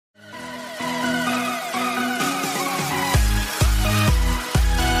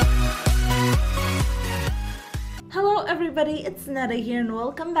everybody, it's Neda here and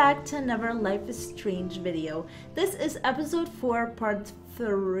welcome back to another Life is Strange video. This is episode 4 part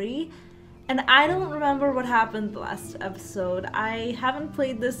 3 and I don't remember what happened last episode. I haven't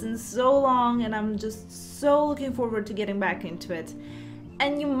played this in so long and I'm just so looking forward to getting back into it.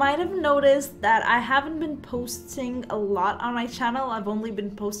 And you might have noticed that I haven't been posting a lot on my channel. I've only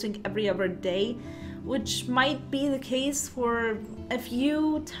been posting every other day, which might be the case for a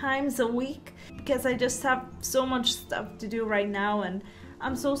few times a week because I just have so much stuff to do right now, and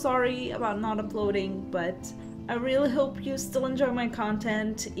I'm so sorry about not uploading, but I really hope you still enjoy my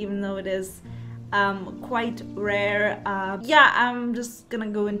content even though it is quite rare. Yeah, I'm just gonna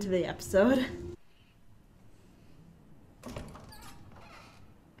go into the episode.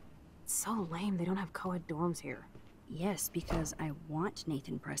 It's so lame they don't have co-ed dorms here. Yes, because I want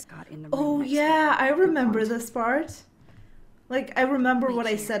Nathan Prescott in the room. Oh yeah, I remember this part. Like, I remember what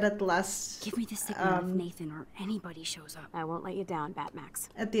I said at the last... Give me the signal if Nathan or anybody shows up. I won't let you down, Batmax.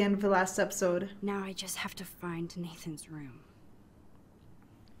 At the end of the last episode. Now I just have to find Nathan's room.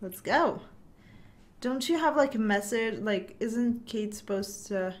 Let's go. Don't you have, like, a message? Like, isn't Kate supposed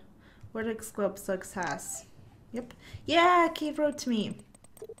to... Vertex Club success. Yep. Yeah, Kate wrote to me.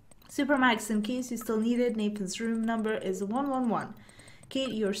 Supermax, in case you still need it, Nathan's room number is 111.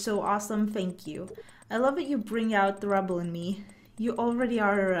 Kate, you're so awesome, thank you. I love that you bring out the rebel in me. You already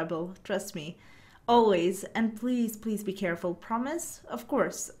are a rebel, trust me. Always, and please, please be careful, promise? Of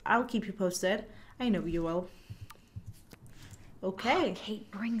course, I'll keep you posted. I know you will. Okay. Kate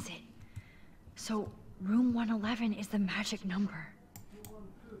brings it. So, room 111 is the magic number.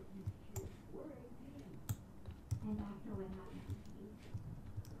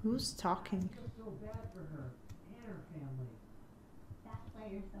 Who's talking? So bad for her and her family. That's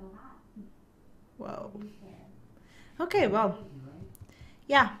why you're so hot. Whoa. Okay, well,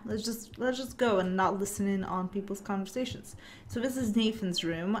 yeah, let's just go and not listen in on people's conversations. So this is Nathan's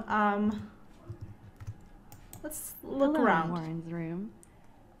room. Let's look around. Warren's room.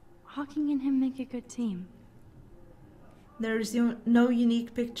 Hawking and him make a good team. There's no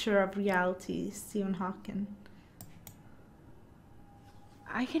unique picture of reality, Stephen Hawking.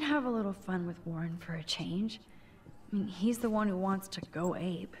 I can have a little fun with Warren for a change. I mean, he's the one who wants to go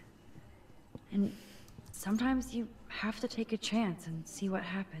ape. And sometimes you have to take a chance and see what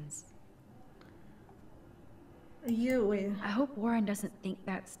happens. Wait. I hope Warren doesn't think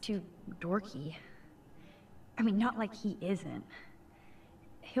that's too dorky. I mean, not like he isn't.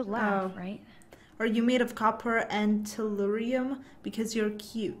 He'll laugh, right? Are you made of copper and tellurium because you're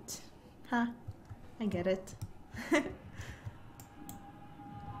cute? Huh? I get it.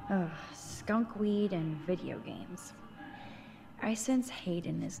 Ugh, skunk weed and video games. I sense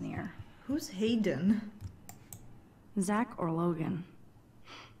Hayden is near. Who's Hayden? Zach or Logan?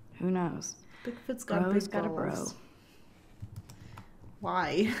 Who knows? Bigfoot's got Bro's big got a balls. bro.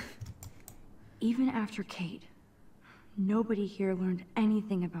 Why? Even after Kate, nobody here learned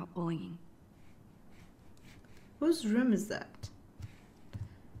anything about bullying. Whose room is that?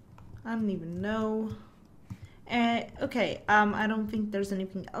 I don't even know. Okay, I don't think there's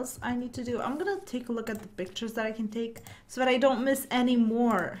anything else I need to do. I'm gonna take a look at the pictures that I can take so that I don't miss any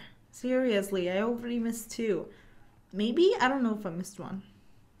more. Seriously, I already missed 2. Maybe? I don't know if I missed 1.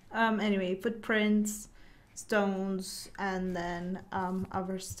 Anyway, footprints, stones, and then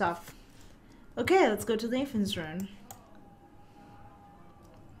other stuff. Okay, let's go to Nathan's room.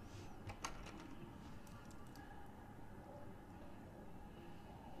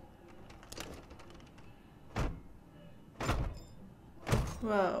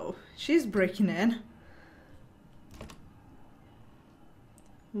 Whoa, she's breaking in.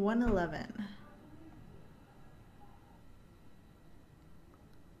 111.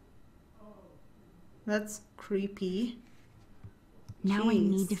 That's creepy. Now I Jeez.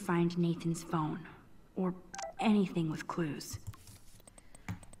 need to find Nathan's phone. Or anything with clues.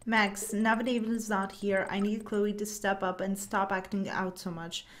 Max, now that David is not here, I need Chloe to step up and stop acting out so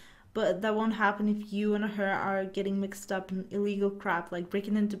much. But that won't happen if you and her are getting mixed up in illegal crap like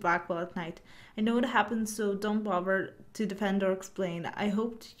breaking into Blackwell at night. I know it happens, so don't bother to defend or explain. I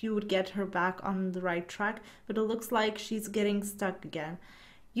hoped you would get her back on the right track, but it looks like she's getting stuck again.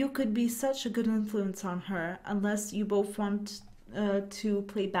 You could be such a good influence on her, unless you both want to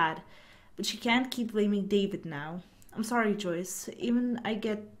play bad. But she can't keep blaming David now. I'm sorry, Joyce. Even I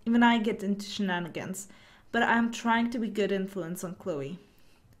get into shenanigans, but I'm trying to be good influence on Chloe.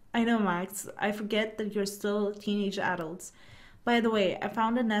 I know, Max. I forget that you're still teenage adults. By the way, I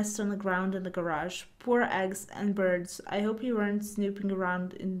found a nest on the ground in the garage. Poor eggs and birds. I hope you weren't snooping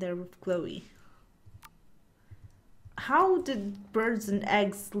around in there with Chloe. How did birds and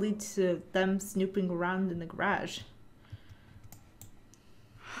eggs lead to them snooping around in the garage?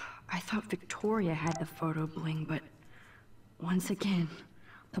 I thought Victoria had the photo bling, but once again,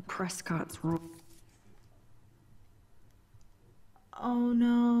 the Prescotts rule. Oh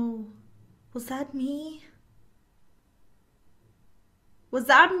no. Was that me? Was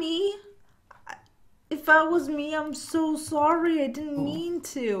that me? If that was me, I'm so sorry. I didn't mean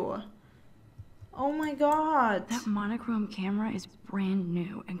to. Oh my god. That monochrome camera is brand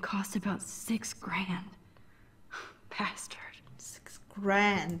new and cost about $6 grand. Bastard. $6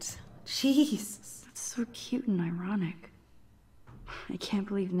 grand. Jesus. That's so cute and ironic. I can't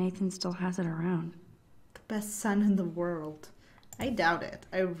believe Nathan still has it around. The best son in the world. I doubt it.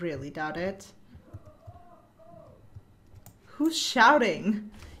 I really doubt it. Who's shouting?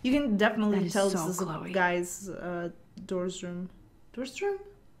 You can definitely tell so this is Chloe. a guy's doors room. Doors room?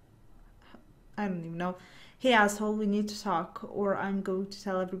 I don't even know. Hey asshole, we need to talk, or I'm going to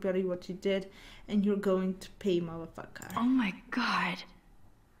tell everybody what you did, and you're going to pay, motherfucker. Oh my god.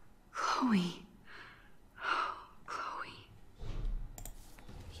 Chloe. Oh, Chloe.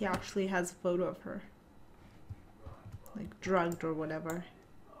 He actually has a photo of her. Like, drugged or whatever.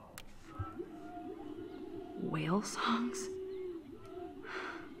 Whale songs?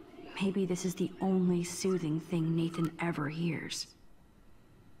 Maybe this is the only soothing thing Nathan ever hears.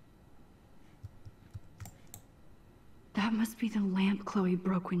 That must be the lamp Chloe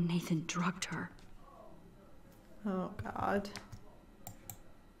broke when Nathan drugged her. Oh god.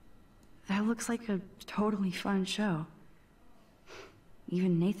 That looks like a totally fun show.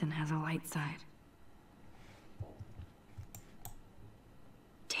 Even Nathan has a light side.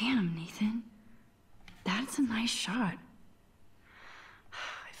 Damn, Nathan. That's a nice shot.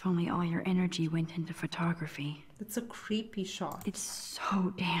 If only all your energy went into photography. It's a creepy shot. It's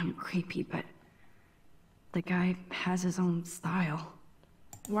so damn creepy, but the guy has his own style.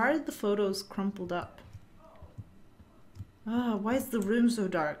 Why are the photos crumpled up? Ah, why is the room so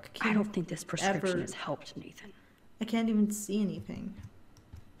dark? I don't think this prescription ever- has helped, Nathan. I can't even see anything.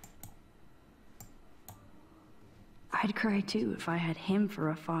 I'd cry too if I had him for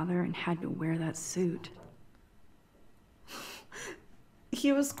a father and had to wear that suit.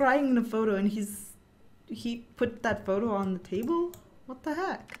 He was crying in a photo and he put that photo on the table? What the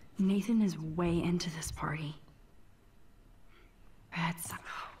heck? Nathan is way into this party. Bad son.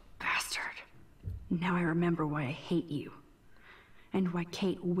 Oh, bastard. Now I remember why I hate you. And why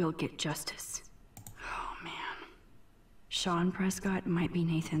Kate will get justice. Oh, man. Sean Prescott might be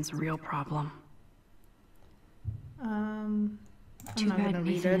Nathan's real problem. I'm Too not bad gonna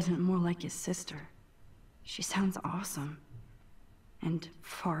read Nathan it. isn't more like his sister. She sounds awesome. And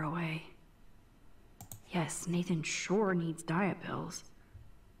far away. Yes, Nathan sure needs diet pills.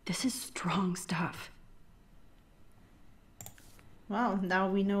 This is strong stuff. Well, now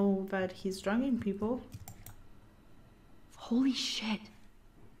we know that he's drugging people. Holy shit.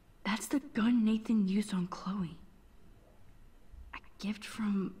 That's the gun Nathan used on Chloe. A gift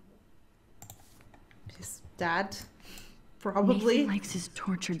from... His dad, probably. Nathan likes his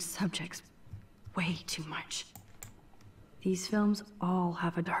tortured subjects way too much. These films all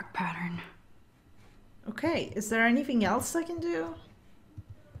have a dark pattern. Okay, is there anything else I can do?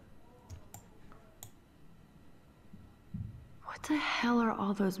 What the hell are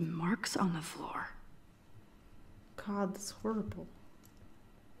all those marks on the floor? God, that's horrible.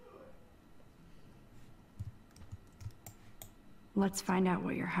 Let's find out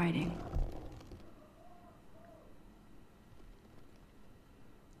what you're hiding.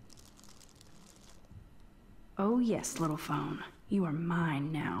 Oh yes, little phone. You are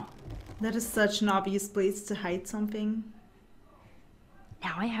mine now. That is such an obvious place to hide something.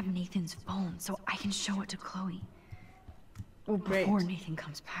 Now I have Nathan's phone, so I can show it to Chloe. Well, Great. before Nathan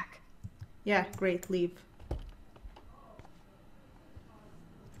comes back. Yeah, great, leave.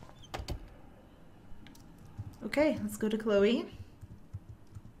 Okay, let's go to Chloe.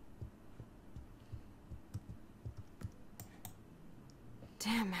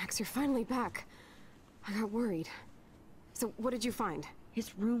 Damn, Max, you're finally back. I got worried. So, what did you find?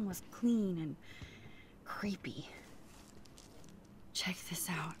 His room was clean and creepy. Check this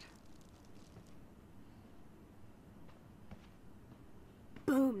out.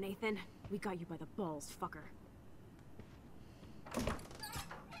 Boom, Nathan. We got you by the balls, fucker.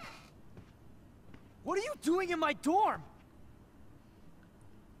 What are you doing in my dorm?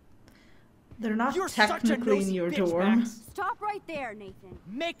 They're not You're such a technically in nosy your bitch, dorm. Max. Stop right there, Nathan.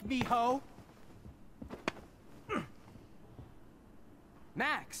 Make me, ho!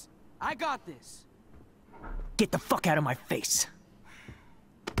 Max, I got this. Get the fuck out of my face.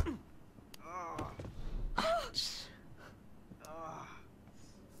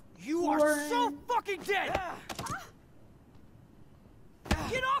 You are so fucking dead!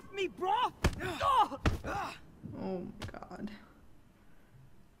 Get off me,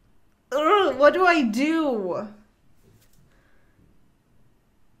 What do I do?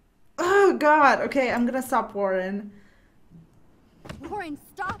 Oh god. Okay, I'm gonna stop Warren. Warren,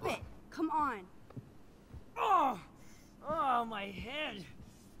 stop it! Come on. Oh, oh, my head.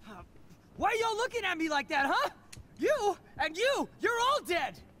 Why are y'all looking at me like that, huh? You and you're all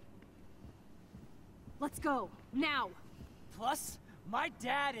dead. Let's go, now. Plus, my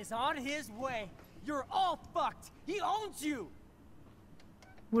dad is on his way. You're all fucked. He owns you.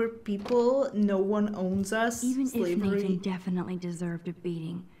 We're people, no one owns us. Even Slavery. if Nathan definitely deserved a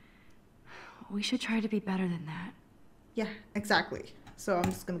beating, we should try to be better than that. Yeah, exactly. So I'm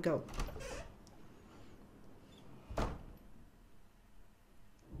just gonna go.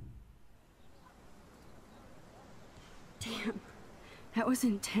 Damn, that was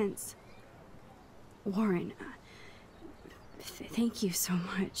intense. Warren, thank you so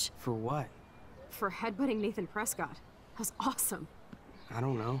much. For what? For headbutting Nathan Prescott. That was awesome. I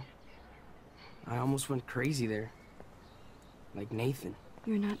don't know. I almost went crazy there. Like Nathan.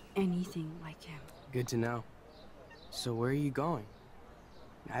 You're not anything like him. Good to know. So where are you going?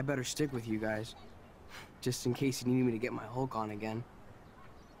 I better stick with you guys. Just in case you need me to get my Hulk on again.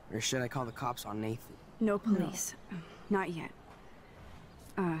 Or should I call the cops on Nathan? No police. Not yet.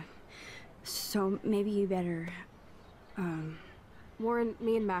 So maybe you better, Warren,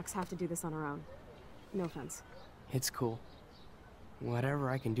 me and Max have to do this on our own. No offense. It's cool. Whatever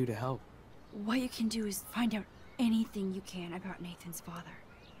I can do to help. What you can do is find out anything you can about Nathan's father.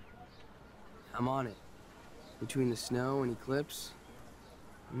 I'm on it. Between the snow and eclipse,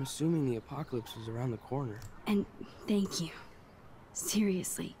 I'm assuming the apocalypse is around the corner. And thank you.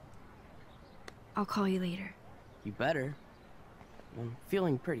 Seriously. I'll call you later. You better. I'm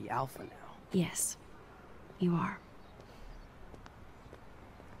feeling pretty alpha now. Yes, you are.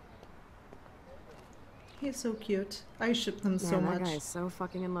 He's so cute. I ship them so Man, much. that guy is so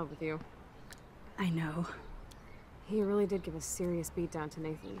fucking in love with you. I know. He really did give a serious beatdown to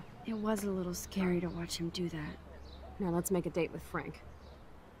Nathan. It was a little scary to watch him do that. Now let's make a date with Frank.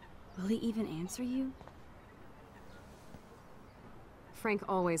 Will he even answer you? Frank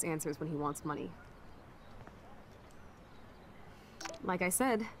always answers when he wants money. Like I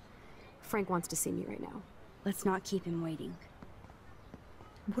said, Frank wants to see me right now. Let's not keep him waiting.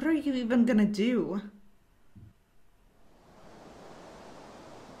 What are you even gonna do?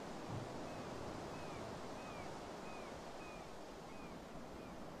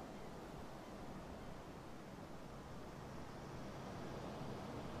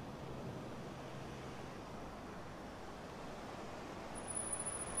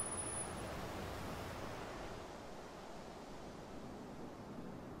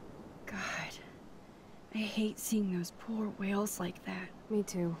 God, I hate seeing those poor whales like that. Me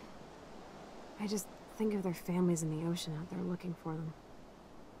too. I just think of their families in the ocean out there looking for them.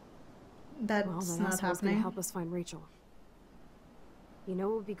 That's Well, that not asshole's gonna happening. help us find Rachel. You know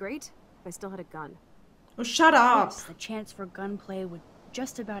what would be great? If I still had a gun. Oh, shut up! Yes, the chance for gunplay would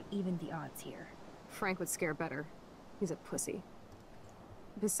just about even the odds here. Frank would scare better. He's a pussy.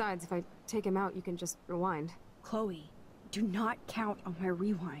 Besides, if I take him out, you can just rewind. Chloe, do not count on my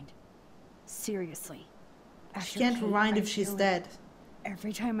rewind. Seriously. She After can't Kate, rewind I if she's feel like dead.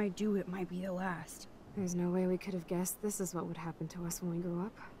 Every time I do, it might be the last. There's no way we could have guessed this is what would happen to us when we grew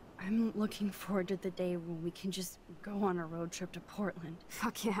up. I'm looking forward to the day when we can just go on a road trip to Portland.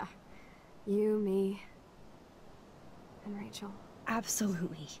 Fuck yeah. You, me, and Rachel.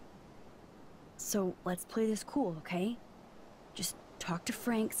 Absolutely. So let's play this cool, okay? Just talk to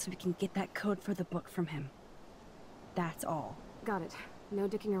Frank so we can get that code for the book from him. That's all. Got it. No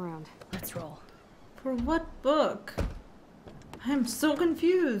dicking around. Let's roll. For what book? I'm so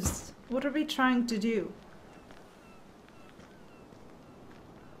confused. What are we trying to do?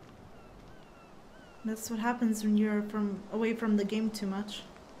 That's what happens when you're away from the game too much.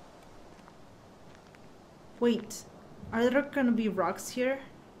 Wait, are there gonna be rocks here?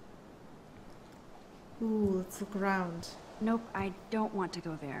 Ooh, let's look around. Nope, I don't want to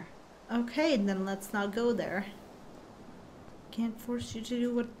go there. Okay, then let's not go there. Can't force you to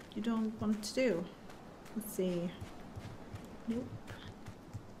do what you don't want to do. Let's see. Nope.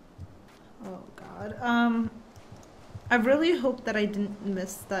 Oh god. I really hope that I didn't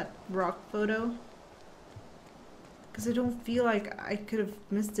miss that rock photo. Because I don't feel like I could have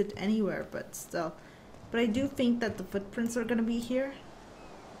missed it anywhere, but still. But I do think that the footprints are gonna be here.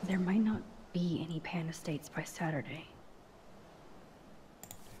 There might not be any Pan Estates by Saturday.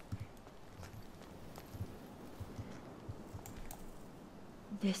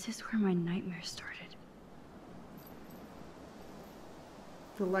 This is where my nightmare started.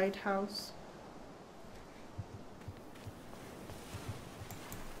 The lighthouse.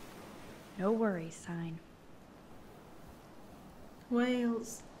 No worries sign.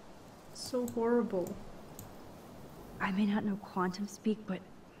 Whales. So horrible. I may not know quantum speak, but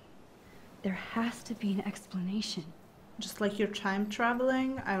there has to be an explanation. Just like you're time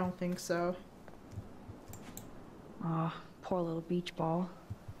traveling? I don't think so. Aw, poor little beach ball.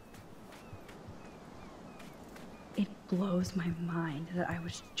 It blows my mind that I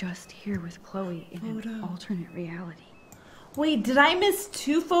was just here with Chloe in an alternate reality. Wait, did I miss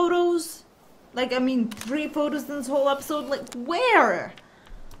 2 photos? Like, I mean, 3 photos in this whole episode? Like, where?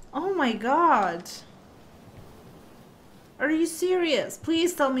 Oh my god. Are you serious?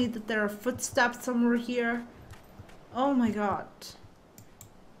 Please tell me that there are footsteps somewhere here. Oh my god.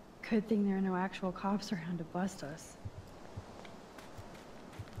 Good thing there are no actual cops around to bust us.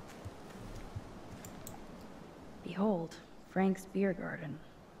 Behold, Frank's beer garden.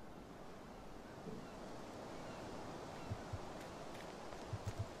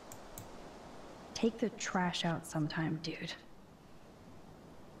 Take the trash out sometime, dude.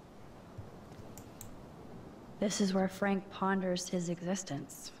 This is where Frank ponders his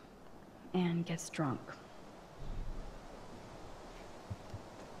existence and gets drunk.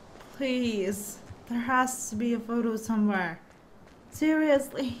 Please. There has to be a photo somewhere.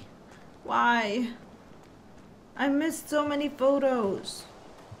 Seriously. Why? I missed so many photos.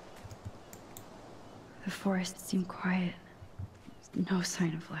 The forest seemed quiet. There's no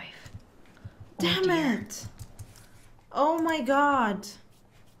sign of life. Or Damn deer. it. Oh my god.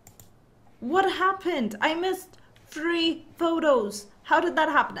 What happened? I missed 3 photos. How did that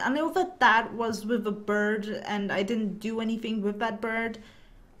happen? I know that was with a bird and I didn't do anything with that bird.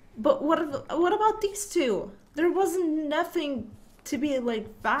 But what about these 2? There wasn't nothing to be like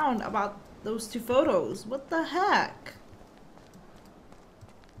found about those 2 photos. What the heck?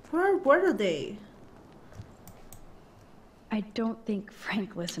 Where were they? I don't think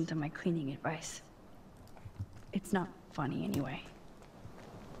Frank listened to my cleaning advice. It's not funny anyway.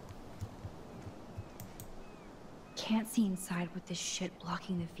 Can't see inside with this shit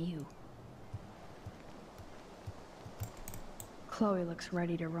blocking the view. Chloe looks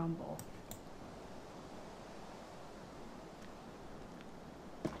ready to rumble.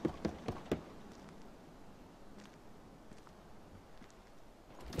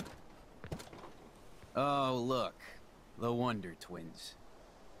 Oh, look. The Wonder Twins.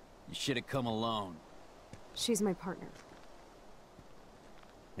 You should have come alone. She's my partner.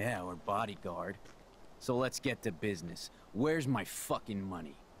 Yeah, or bodyguard. So let's get to business. Where's my fucking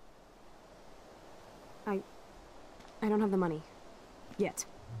money? I don't have the money. Yet.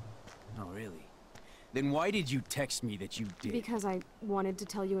 Oh, really? Then why did you text me that you did? Because I wanted to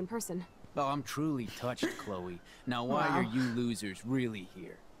tell you in person. Oh, I'm truly touched, Chloe. Now why Wow. are you losers really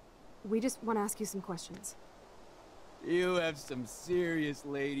here? We just want to ask you some questions. You have some serious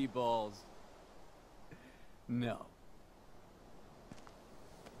lady balls. No.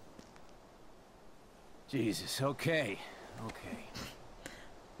 Jesus, okay. Okay.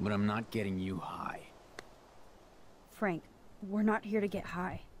 But I'm not getting you high. Frank, we're not here to get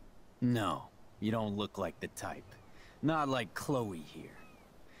high. No, you don't look like the type. Not like Chloe here.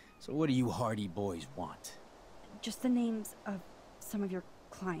 So what do you hardy boys want? Just the names of some of your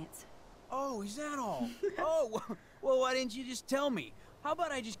clients. Oh, is that all? Oh, well, why didn't you just tell me? How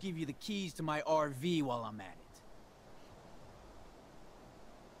about I just give you the keys to my RV while I'm at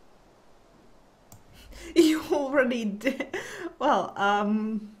it? You already did. Well,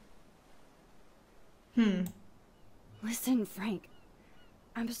 Listen, Frank.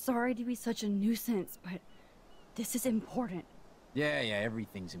 I'm sorry to be such a nuisance, but this is important. Yeah,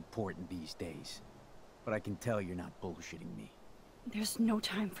 everything's important these days. But I can tell you're not bullshitting me. There's no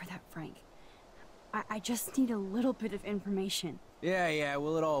time for that, Frank. I just need a little bit of information. Yeah,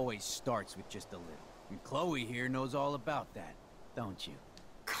 well, it always starts with just a little. And Chloe here knows all about that, don't you?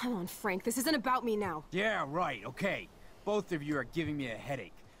 Come on, Frank. This isn't about me now. Yeah, right, okay. Both of you are giving me a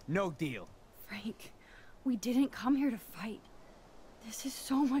headache. No deal. Frank, we didn't come here to fight. This is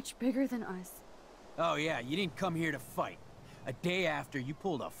so much bigger than us. Oh yeah, you didn't come here to fight. A day after, you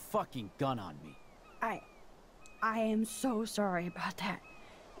pulled a fucking gun on me. I am so sorry about that.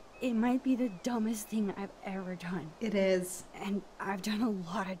 It might be the dumbest thing I've ever done. it is. And I've done a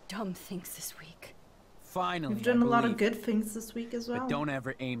lot of dumb things this week. Finally, You've done I a lot of believe good things this week as well. But don't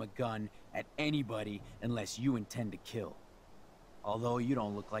ever aim a gun at anybody unless you intend to kill. Although you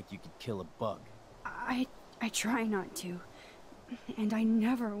don't look like you could kill a bug. I try not to. And I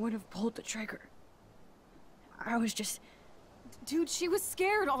never would have pulled the trigger. I was just... Dude, she was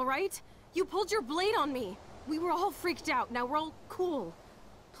scared, all right? You pulled your blade on me. We were all freaked out. Now we're all cool.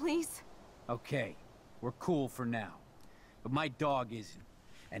 Please? Okay, we're cool for now. But my dog isn't.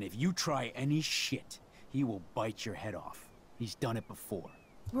 And if you try any shit, he will bite your head off. He's done it before.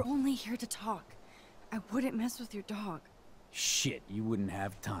 We're only here to talk. I wouldn't mess with your dog. Shit, you wouldn't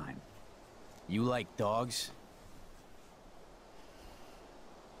have time. You like dogs?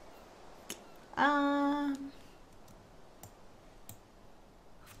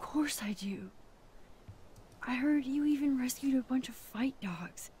 Of course I do. I heard you even rescued a bunch of fight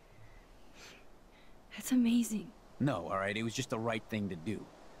dogs. That's amazing. No, alright, it was just the right thing to do.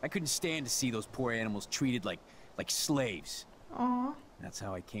 I couldn't stand to see those poor animals treated like slaves. Aw. That's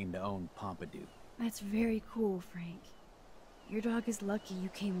how I came to own Pompidou. That's very cool, Frank. Your dog is lucky you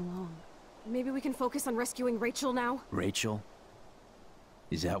came along. Maybe we can focus on rescuing Rachel now? Rachel?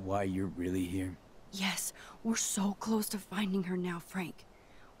 Is that why you're really here? Yes, we're so close to finding her now, Frank.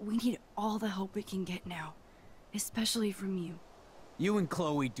 We need all the help we can get now. Especially from you. You and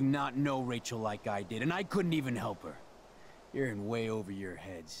Chloe do not know Rachel like I did, and I couldn't even help her. You're in way over your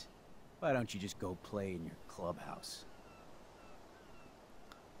heads. Why don't you just go play in your clubhouse?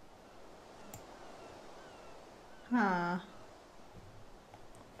 Huh.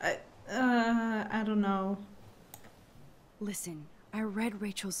 I don't know. Listen, I read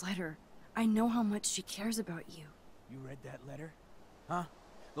Rachel's letter. I know how much she cares about you. You read that letter? Huh?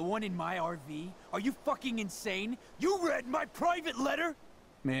 The one in my RV? Are you fucking insane? You read my private letter?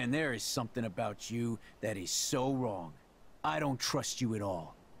 Man, there is something about you that is so wrong. I don't trust you at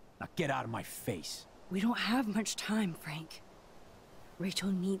all. Now get out of my face. We don't have much time, Frank.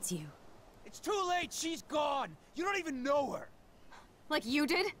 Rachel needs you. It's too late, she's gone! You don't even know her! Like you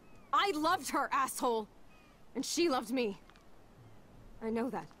did? I loved her, asshole! And she loved me. I know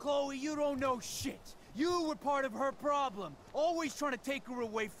that. Chloe, you don't know shit! You were part of her problem, always trying to take her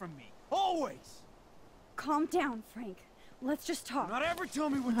away from me. Always! Calm down, Frank. Let's just talk. Not ever tell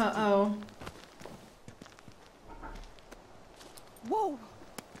me what to Uh-oh. Whoa!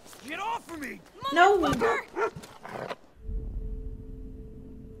 do! Get off of me! No!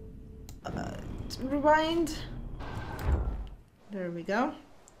 Rewind. There we go.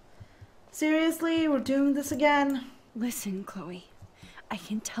 Seriously, we're doing this again? Listen, Chloe. I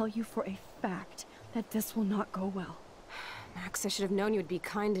can tell you for a fact that this will not go well. Max, I should have known you would be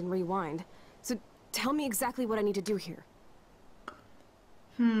kind and rewind. So tell me exactly what I need to do here.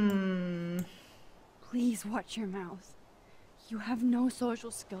 Please watch your mouth. You have no social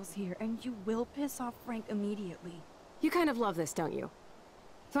skills here, and you will piss off Frank immediately. You kind of love this, don't you?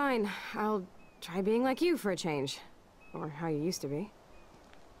 Fine, I'll try being like you for a change. Or how you used to be.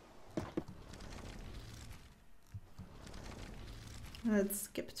 Let's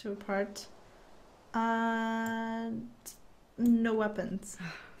skip to a part. And no weapons.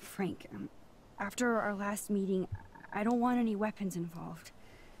 Frank, after our last meeting, I don't want any weapons involved.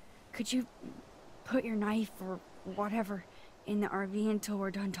 Could you put your knife or whatever in the RV until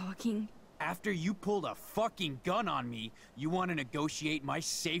we're done talking? After you pulled a fucking gun on me, you want to negotiate my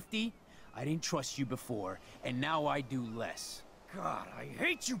safety? I didn't trust you before, and now I do less. God, I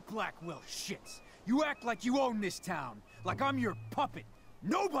hate you Blackwell shits! You act like you own this town, like I'm your puppet.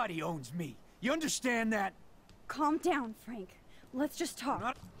 Nobody owns me. You understand that? Calm down, Frank. Let's just talk.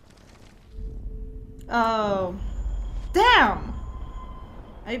 Not Oh. Damn!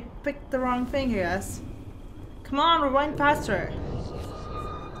 I picked the wrong thing, I guess. Come on, rewind faster.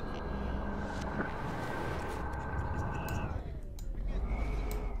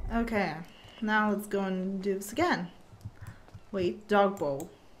 Okay, now let's go and do this again. Wait, dog bowl.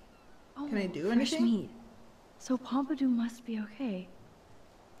 Oh, Can I do fresh anything? meat. So Pompidou must be okay.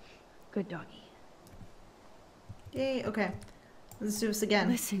 Good doggy. Yay, okay. Let's do this again.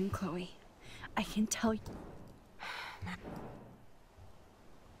 Listen, Chloe. I can tell you.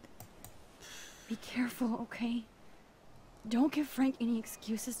 Be careful, okay? Don't give Frank any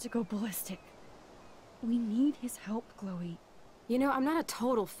excuses to go ballistic. We need his help, Chloe. You know, I'm not a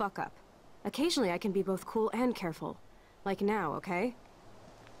total fuck-up. Occasionally I can be both cool and careful. Like now, okay?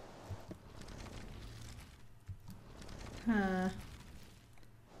 Huh.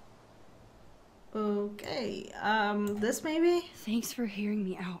 Okay, this maybe? Thanks for hearing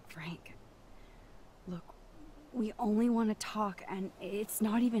me out, Frank. Look, we only want to talk, and it's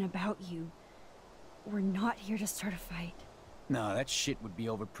not even about you. We're not here to start a fight. No, that shit would be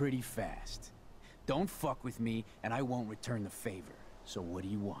over pretty fast. Don't fuck with me, and I won't return the favor. So what do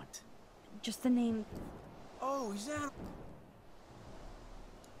you want? Just the name. Oh, is that...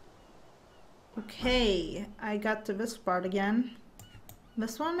 Okay, I got to this part again.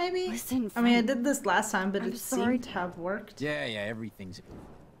 This one maybe? Listen, I mean, I Frank, did this last time, but I'm it sorry. seemed to have worked. Yeah, everything's...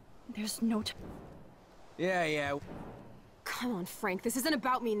 There's no time. Yeah. Come on, Frank, this isn't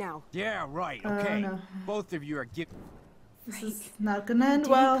about me now. Yeah, right, okay. no. Both of you are This is not gonna end Did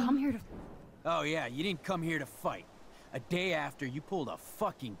you well. come here to... Oh yeah, you didn't come here to fight. A day after, you pulled a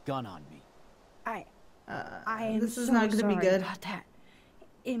fucking gun on me. I am This is so not gonna be sorry good. about that.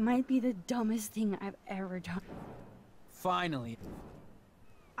 It might be the dumbest thing I've ever done. Finally.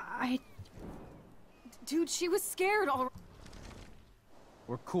 Dude, she was scared already.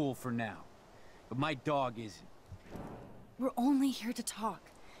 We're cool for now. But my dog isn't. We're only here to talk.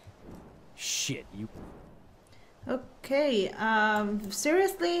 Shit, you... Okay,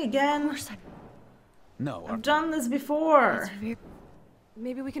 seriously, again? No, I've done this before.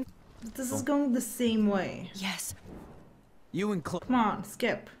 Maybe we can... This is going the same way. Yes. you and Come on,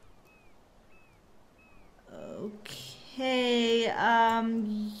 skip. Okay,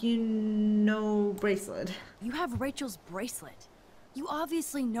 you know bracelet. You have Rachel's bracelet. You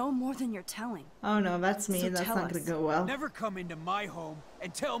obviously know more than you're telling. Oh no, that's me. So That's tell not gonna us. go well. Never come into my home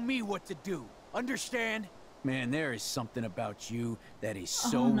and tell me what to do. Understand? Man, there is something about you that is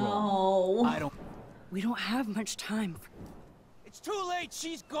so wrong. Oh no. I don't... We don't have much time. It's too late,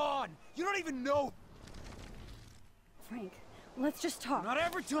 she's gone! You don't even know! Frank, let's just talk. Not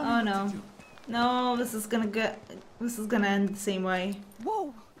ever tell me Oh what no. to do. No, this is gonna end the same way.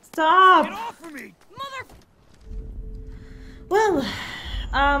 Whoa! Stop! Get off of me! Mother... Well,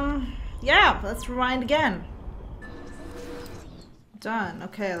 yeah, let's rewind again. Done.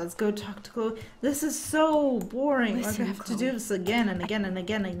 Okay, let's go talk to Chloe. This is so boring. We're Listen, gonna have to do Chloe. this again and again and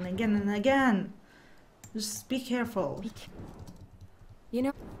again and again and again. Just be careful. You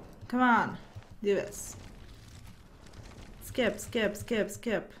know, Come on, do this. Skip, skip, skip,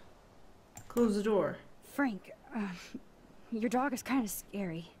 skip. Close the door. Frank, your dog is kind of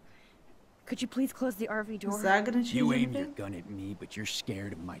scary. Could you please close the RV door? Is that gonna change You aim your anything? gun at me, but you're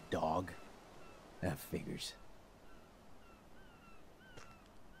scared of my dog? That figures.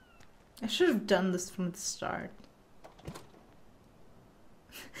 I should have done this from the start.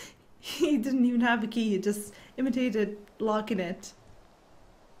 He didn't even have a key, he just imitated locking it.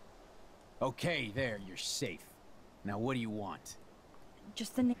 Okay, there, you're safe. Now what do you want?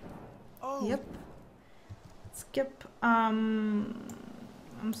 Just the name. Oh, Yep. Skip. I'm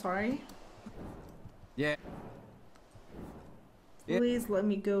sorry. yeah, Yeah. Please let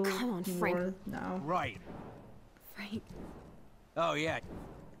me go Come on, Frank. north now. right. Frank, Oh, yeah,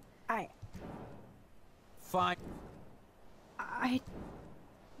 fine.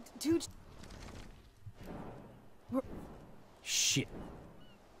 Dude... Shit.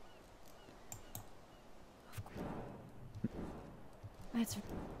 That's...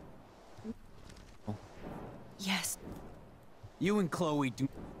 Yes. You and Chloe do...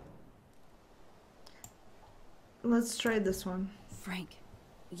 Let's try this one. Frank,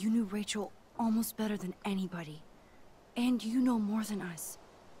 you knew Rachel almost better than anybody. And you know more than us.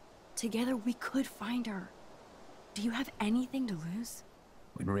 Together we could find her. Do you have anything to lose?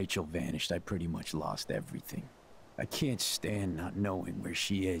 When Rachel vanished, I pretty much lost everything. I can't stand not knowing where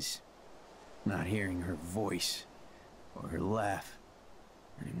she is. Not hearing her voice or her laugh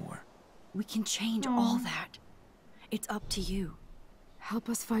anymore. We can change all that. It's up to you. help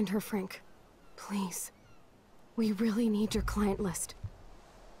us find her, Frank. Please. We really need your client list.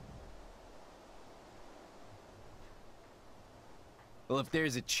 Well, if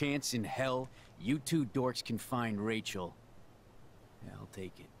there's a chance in hell, you two dorks can find Rachel. Yeah, I'll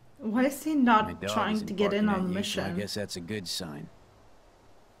take it. Why is he My not dog trying isn't to get in barking on the at you, so I mission? guess that's a good sign.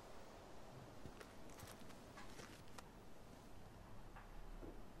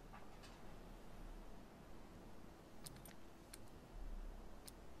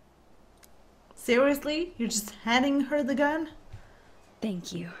 Seriously? You're just handing her the gun?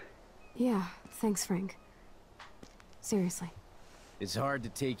 Thank you. Yeah, thanks, Frank. Seriously. It's hard to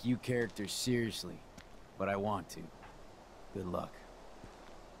take you characters seriously, but I want to. Good luck.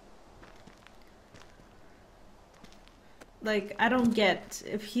 Like, I don't get,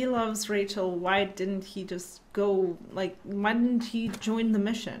 if he loves Rachel, why didn't he just go, like, why didn't he join the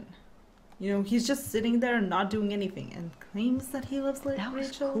mission? You know, he's just sitting there and not doing anything and claims that he loves That was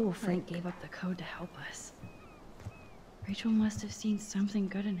Rachel. cool Frank gave up the code to help us. Rachel must have seen something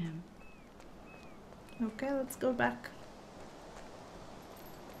good in him. Okay, let's go back.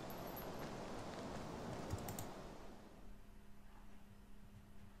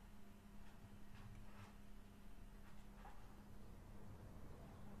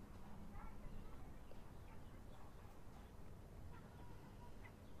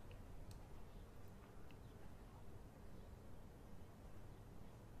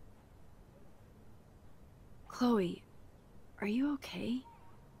 Chloe, are you okay?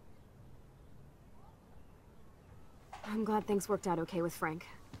 I'm glad things worked out okay with Frank.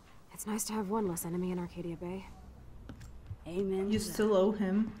 It's nice to have one less enemy in Arcadia Bay. Amen. You to that. still owe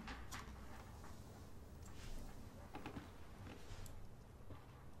him.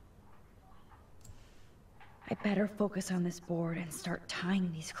 I better focus on this board and start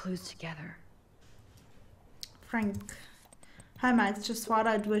tying these clues together. Frank. Hi Max, just thought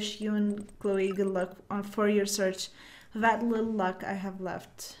I'd wish you and Chloe good luck for your search. That little luck I have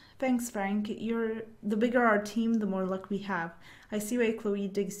left. Thanks Frank, the bigger our team, the more luck we have. I see why Chloe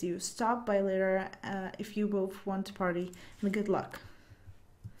digs you. Stop by later if you both want to party, and good luck.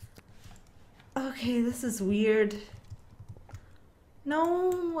 Okay, this is weird.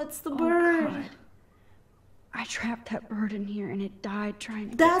 No, it's the bird. God. I trapped that bird in here and it died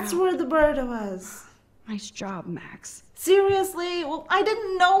trying to That's get out. where the bird was. Nice job, Max. Seriously? Well, I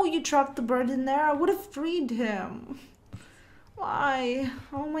didn't know you trapped the bird in there. I would have freed him. Why?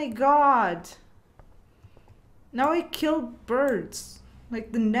 Oh my god. Now I killed birds.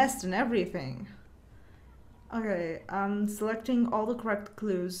 Like the nest and everything. Okay, I'm selecting all the correct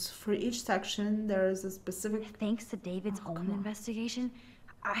clues. For each section, there is a specific... Thanks to David's own investigation,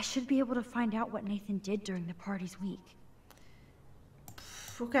 I should be able to find out what Nathan did during the party's week.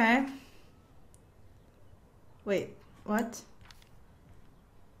 Okay. Wait, what?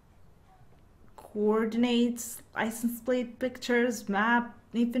 Coordinates, license plate pictures, map,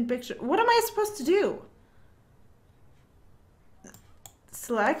 Nathan picture. What am I supposed to do?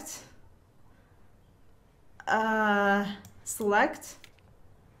 Select. Select.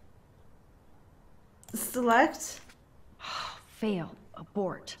 Select. Fail.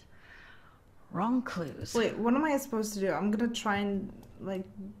 Abort. Wrong clues. Wait, what am I supposed to do? I'm gonna try and, like,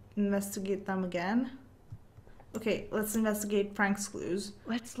 investigate them again. Okay, let's investigate Frank's clues.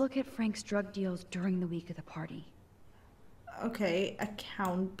 Let's look at Frank's drug deals during the week of the party. Okay,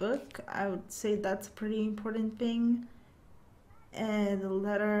 account book. I would say that's a pretty important thing. And the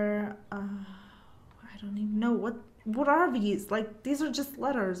letter, I don't even know. What are these? Like, these are just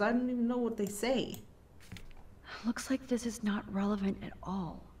letters. I don't even know what they say. Looks like this is not relevant at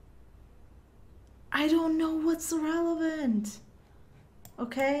all. I don't know what's relevant.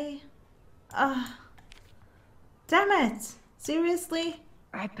 Okay? Damn it! Seriously?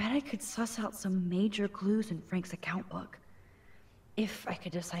 I bet I could suss out some major clues in Frank's account book. If I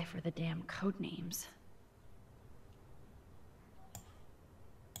could decipher the damn code names.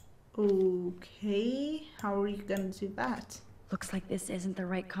 Okay, how are you gonna do that? Looks like this isn't the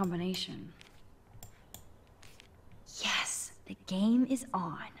right combination. Yes, the game is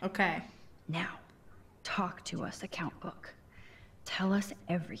on. Okay. Now, talk to us, account book. Tell us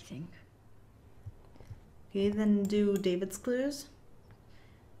everything. Okay, then do David's clues.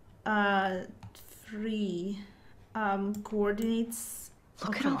 3. Coordinates.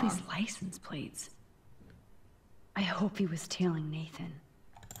 Look at all these license plates. I hope he was tailing Nathan.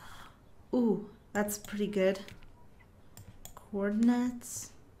 Ooh, that's pretty good.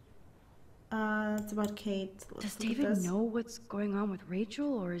 Coordinates. It's about Kate. Does David know what's going on with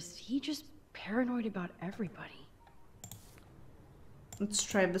Rachel, or is he just paranoid about everybody? Let's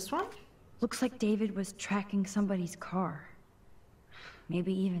try this one. Looks like David was tracking somebody's car.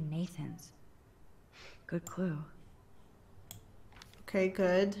 Maybe even Nathan's. Good clue. Okay,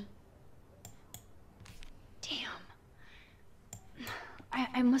 good. Damn.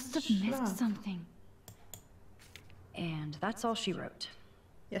 I must have missed something. And that's all she wrote.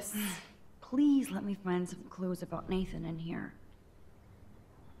 Yes. Please let me find some clues about Nathan in here.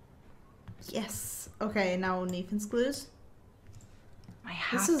 Yes. Okay, now Nathan's clues. I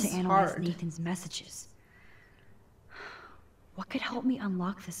have This to is analyze hard. Nathan's messages. What could help me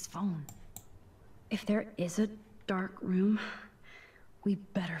unlock this phone? If there is a dark room, we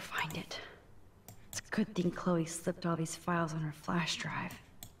better find it. It's a good thing Chloe slipped all these files on her flash drive.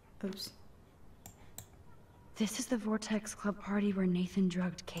 Oops. This is the Vortex Club party where Nathan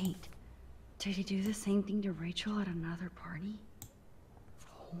drugged Kate. Did he do the same thing to Rachel at another party?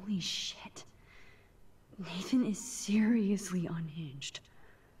 Holy shit. Nathan is seriously unhinged.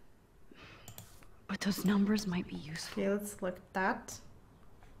 But those numbers might be useful. Okay, let's look at that.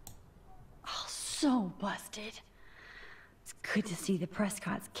 Oh, so busted. It's good to see the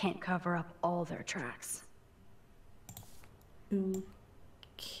Prescotts can't cover up all their tracks.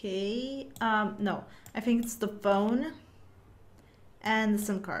 Okay. No. I think it's the phone and the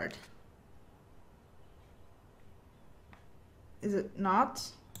SIM card. Is it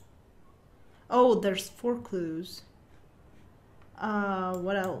not? Oh, there's 4 clues.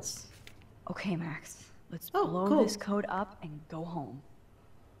 What else? Okay, Max. Let's Oh, blow cool. this code up and go home.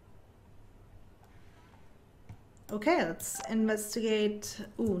 Okay, let's investigate.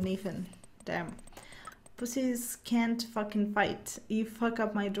 Ooh, Nathan. Damn. Pussies can't fucking fight. You fuck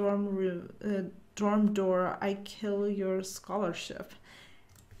up my dorm door, I kill your scholarship.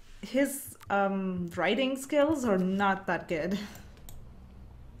 His writing skills are not that good.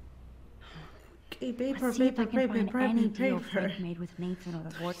 Okay, paper, Let's see if I paper, can paper, find paper, any deal paper. Frank made with Nathan or the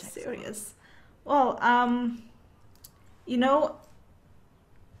Vortex. Serious. Well, you know,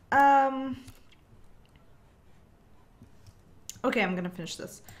 okay, I'm gonna finish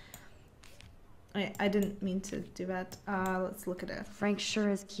this. I didn't mean to do that. Let's look at it. Frank sure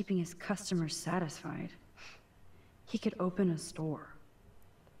is keeping his customers satisfied. He could open a store.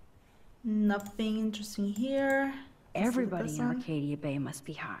 Nothing interesting here. Let's look at Everybody this in one. Arcadia Bay must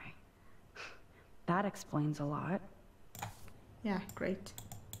be high. That explains a lot. Yeah, great.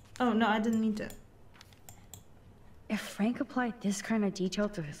 Oh, no, I didn't mean to. If Frank applied this kind of detail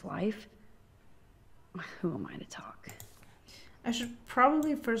to his life, who am I to talk? I should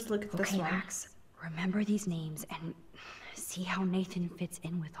probably first look at this Okay, one. Max, remember these names and see how Nathan fits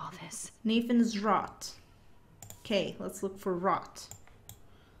in with all this. Nathan's rot. Okay, let's look for rot.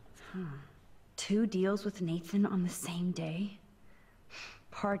 2 deals with Nathan on the same day?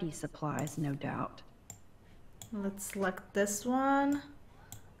 Party supplies, no doubt. Let's select this one.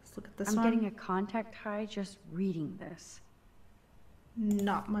 Let's look at this I'm one. getting a contact high just reading this.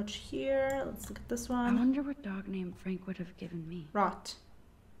 Not much here. Let's look at this I one. wonder what dog name Frank would have given me. Rot.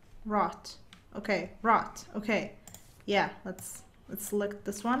 Rot. Okay, rot. Okay. Yeah, let's select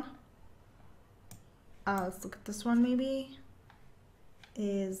this one. Let's look at this one maybe.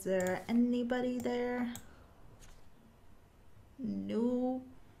 Is there anybody there? No.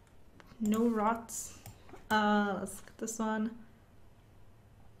 No rots. Let's look at this one.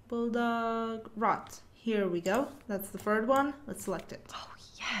 Bulldog. Rot. Here we go. That's the third one. Let's select it. Oh,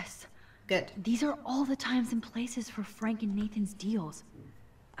 yes. Good. These are all the times and places for Frank and Nathan's deals.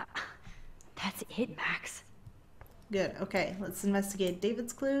 That's it, Max. Good. Okay, let's investigate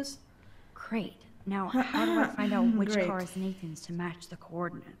David's clues. Great. Now, how do I find out which Great. car is Nathan's to match the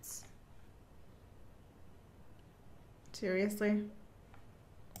coordinates? Seriously?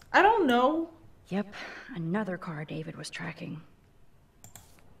 I don't know. Yep, another car David was tracking.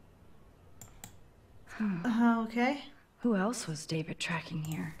 Okay. Who else was David tracking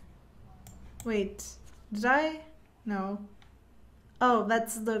here? Wait, did I? No. Oh,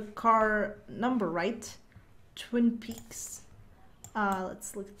 that's the car number, right? Twin Peaks.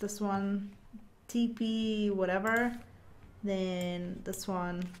 Let's look at this one. TP, whatever. Then this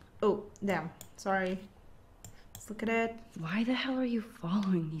one. Oh, damn. Sorry. Let's look at it. Why the hell are you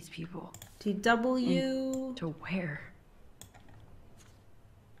following these people? TW To where?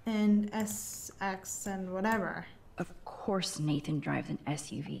 and SX and whatever. Of course Nathan drives an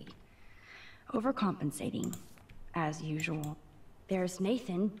SUV. Overcompensating, as usual. There's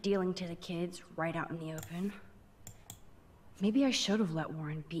Nathan dealing to the kids right out in the open. Maybe I should have let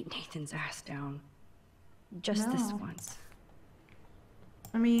Warren beat Nathan's ass down. Just this No. once.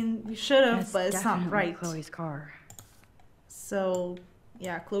 I mean, you should have, That's but it's not definitely right. Chloe's car. So,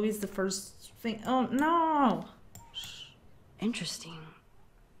 yeah, Chloe's the first thing. Oh, no! Interesting.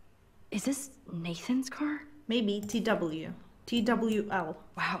 Is this Nathan's car? Maybe TW. TWL.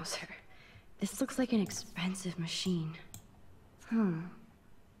 Wowzer. This looks like an expensive machine.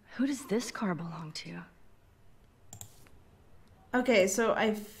 Who does this car belong to? Okay, so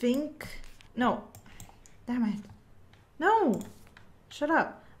I think... No. Damn it. No! Shut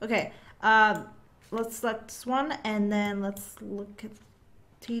up. Okay, let's select this one, and then let's look at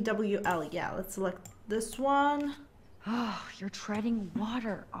TWL. Yeah, let's select this one. Oh, you're treading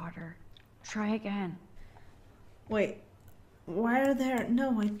water, Otter. Try again. Wait, why are there...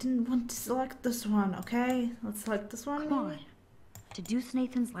 No, I didn't want to select this one, okay? Let's select this one. Come on. maybe? Deduce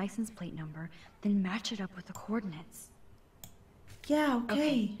Nathan's license plate number, then match it up with the coordinates. Yeah,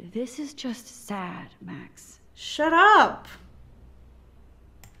 okay. This is just sad, Max. Shut up!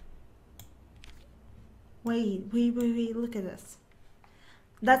 Wait, look at this.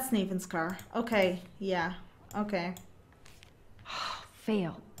 That's Nathan's car. Okay, yeah, okay.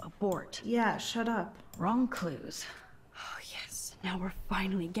 Fail. Abort. Yeah, shut up. Wrong clues. Oh, yes. Now we're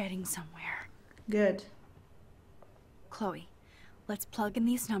finally getting somewhere. Good. Chloe, let's plug in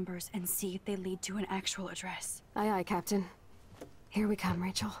these numbers and see if they lead to an actual address. Aye, aye, Captain. Here we come,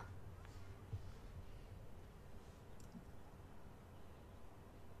 Rachel.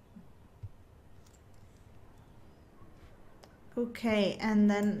 Okay, and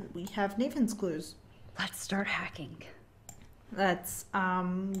then we have Nathan's clues. Let's start hacking. Let's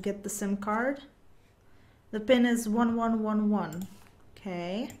get the SIM card. The pin is 1111.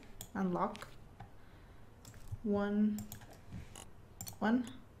 Okay, unlock. 1 1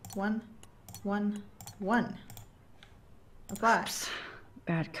 1 1 1. Okay. Oops.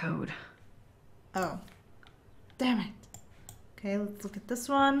 Bad code. Oh. Damn it. Okay, let's look at this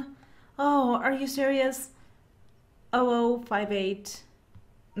one. Oh, are you serious? 0058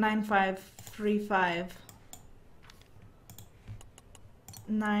 9535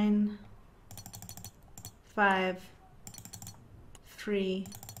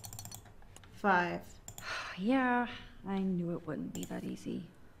 9535. Yeah, I knew it wouldn't be that easy.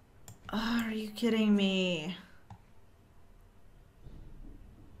 Oh, are you kidding me?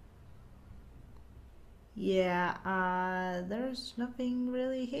 Yeah, there's nothing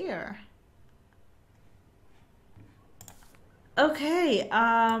really here. Okay,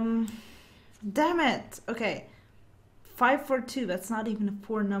 damn it. Okay. 542, that's not even a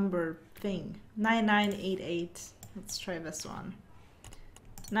 4-number thing. 9988. Let's try this one.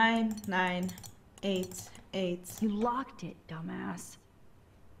 9988. You locked it, dumbass.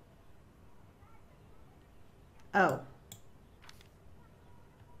 Oh.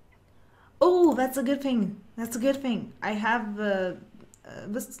 Oh, that's a good thing. That's a good thing. I have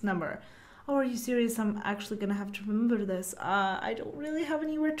this number. Oh, are you serious? I'm actually gonna have to remember this. I don't really have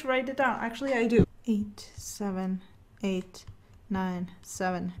anywhere to write it down. Actually, I do.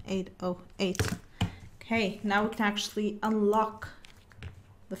 878978008. Okay, now we can actually unlock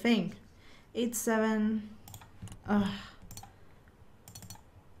the thing. 87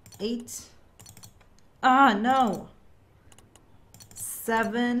 8 no.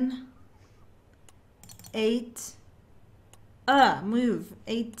 7 8 move.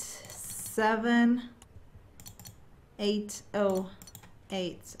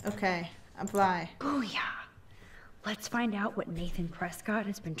 87808. Okay, apply. Booyah! Let's find out what Nathan Prescott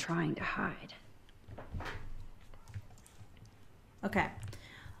has been trying to hide. Okay.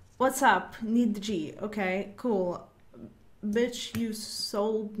 What's up? Need the G. Okay, cool. Bitch, you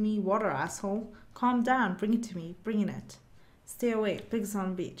sold me water, asshole. Calm down. Bring it to me. Bringing it. Stay away. Pigs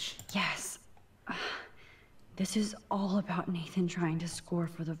on beach. Yes. This is all about Nathan trying to score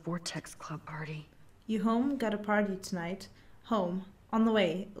for the Vortex Club party. You home? Got a party tonight. Home. On the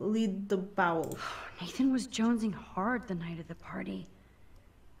way. Lead the bowel. Nathan was jonesing hard the night of the party.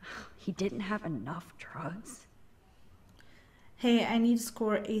 He didn't have enough drugs. Hey, I need to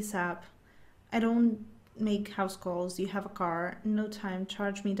score ASAP. I don't make house calls. You have a car. No time.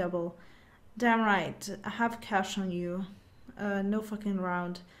 Charge me double. Damn right. I have cash on you. No fucking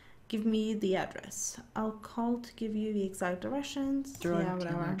around. Give me the address. I'll call to give you the exact directions. Drug yeah,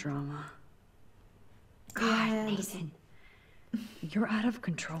 whatever. dealer drama. God, Yeah, Nathan. You're out of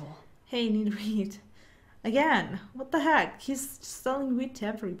control. Hey, need weed. Again, what the heck? He's selling weed to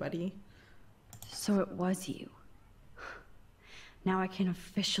everybody. So it was you. Now I can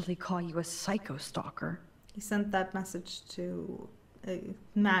officially call you a psycho stalker. He sent that message to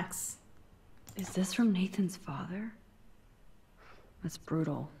Max. Is this from Nathan's father? That's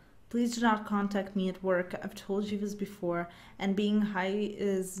brutal. Please do not contact me at work. I've told you this before, and being high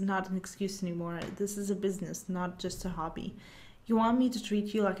is not an excuse anymore. This is a business, not just a hobby. You want me to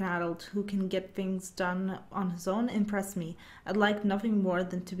treat you like an adult who can get things done on his own? Impress me. I'd like nothing more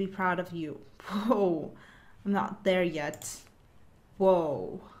than to be proud of you. Whoa. I'm not there yet.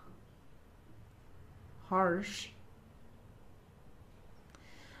 Whoa. Harsh.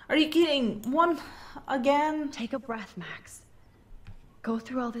 Are you kidding? One again? Take a breath, Max. Go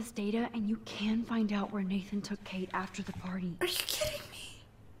through all this data and you can find out where Nathan took Kate after the party. Are you kidding me?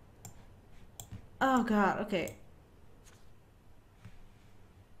 Oh god, okay.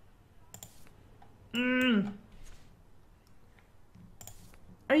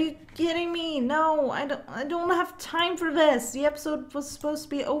 Are you kidding me? No, I don't have time for this. The episode was supposed to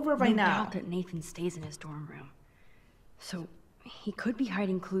be over by No now. doubt that Nathan stays in his dorm room. So he could be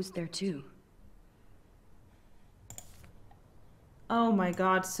hiding clues there too. Oh my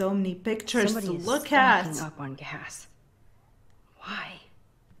god, so many pictures Somebody to is look stocking at. up on gas. Why?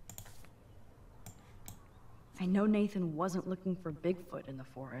 I know Nathan wasn't looking for Bigfoot in the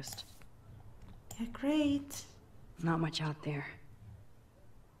forest. Yeah, great. Not much out there.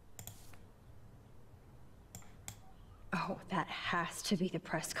 Oh, that has to be the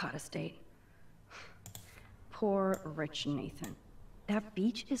Prescott estate. Poor rich Nathan. That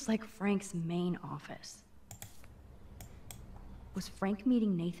beach is like Frank's main office. Was Frank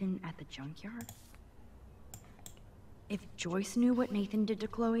meeting Nathan at the junkyard? If Joyce knew what Nathan did to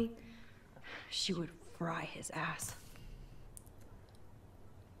Chloe, she would fry his ass.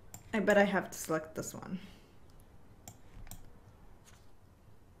 I bet I have to select this one.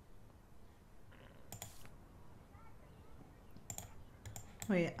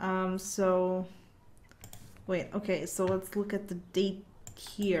 Wait, okay, so let's look at the date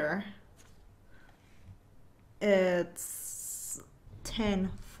here. It's 10/4.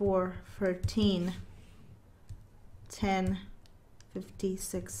 4, 13, 10,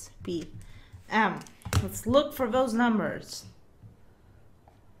 56 p.m. Let's look for those numbers.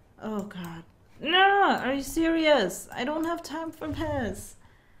 Oh god. No, are you serious? I don't have time for this.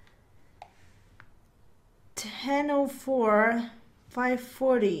 10:04,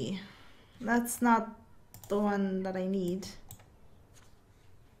 5:40. That's not the one that I need.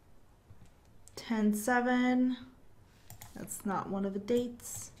 10:07. That's not one of the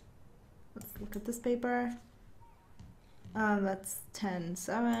dates. Let's look at this paper. That's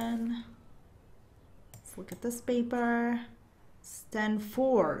 10:07. Let's look at this paper. It's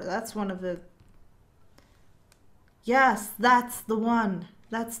 10:04. That's one of the... Yes, that's the one.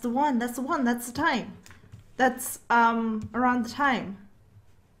 That's the one. That's the one. That's the time. That's around the time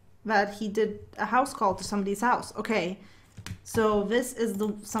that he did a house call to somebody's house. Okay. So this is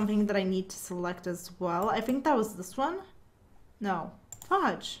the something that I need to select as well. I think that was this one. No.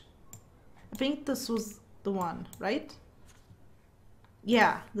 Fudge. I think this was the one, right?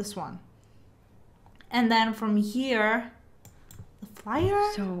 Yeah, this one. And then from here, the flyer?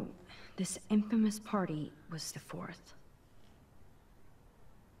 So, this infamous party was the 4th.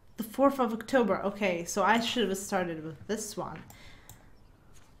 The 4th of October. Okay, so I should have started with this one.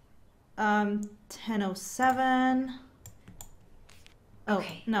 10:07. Oh,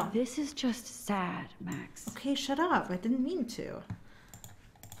 Okay, no. this is just sad, Max. Okay, shut up. I didn't mean to.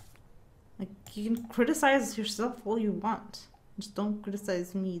 Like, you can criticize yourself all you want. Just don't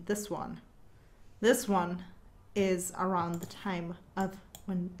criticize me. This one. This one is around the time of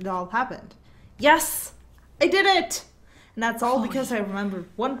when it all happened. Yes! I did it! And that's all because I remembered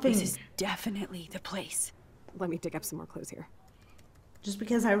one thing. This is definitely the place. Let me dig up some more clues here. Just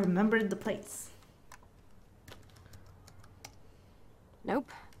because I remembered the place.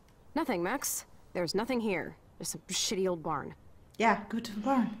 Nope. Nothing, Max. There's nothing here. Just some shitty old barn. Yeah, go to the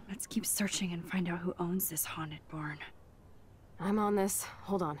barn. Let's keep searching and find out who owns this haunted barn. I'm on this.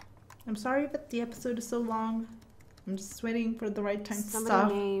 Hold on. I'm sorry that the episode is so long. I'm just waiting for the right time to Somebody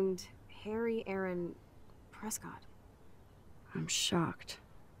stop. named Harry Aaron Prescott. I'm shocked.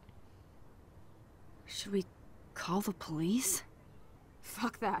 Should we call the police?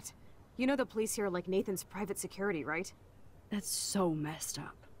 Fuck that. You know the police here are like Nathan's private security, right? That's so messed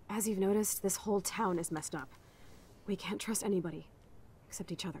up. As you've noticed, this whole town is messed up. We can't trust anybody.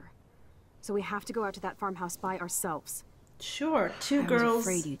 Except each other. So we have to go out to that farmhouse by ourselves. Sure, two I was girls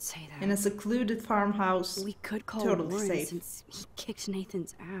afraid you'd say that. in a secluded farmhouse. We could call Totally Warren safe. since he kicked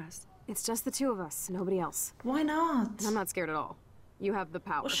Nathan's ass. It's just the two of us, nobody else. Why not? And I'm not scared at all. You have the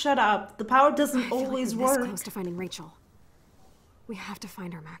power. Oh, shut up. The power I doesn't feel like always we're this work. close to finding Rachel. We have to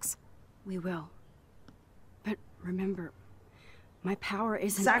find her, Max. We will. But remember, my power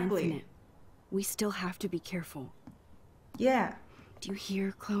isn't Exactly. infinite. We still have to be careful. Yeah. Do you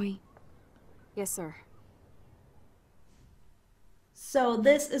hear, Chloe? Yes, sir. So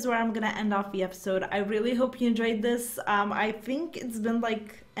this is where I'm gonna end off the episode. I really hope you enjoyed this. I think it's been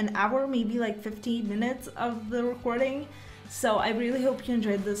like an hour, maybe like 15 minutes of the recording. So I really hope you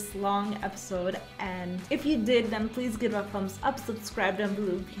enjoyed this long episode. And if you did, then please give a thumbs up, subscribe down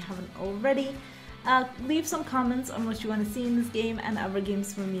below if you haven't already. Leave some comments on what you want to see in this game and other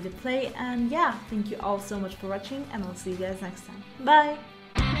games for me to play. And yeah, thank you all so much for watching, and I'll see you guys next time. Bye!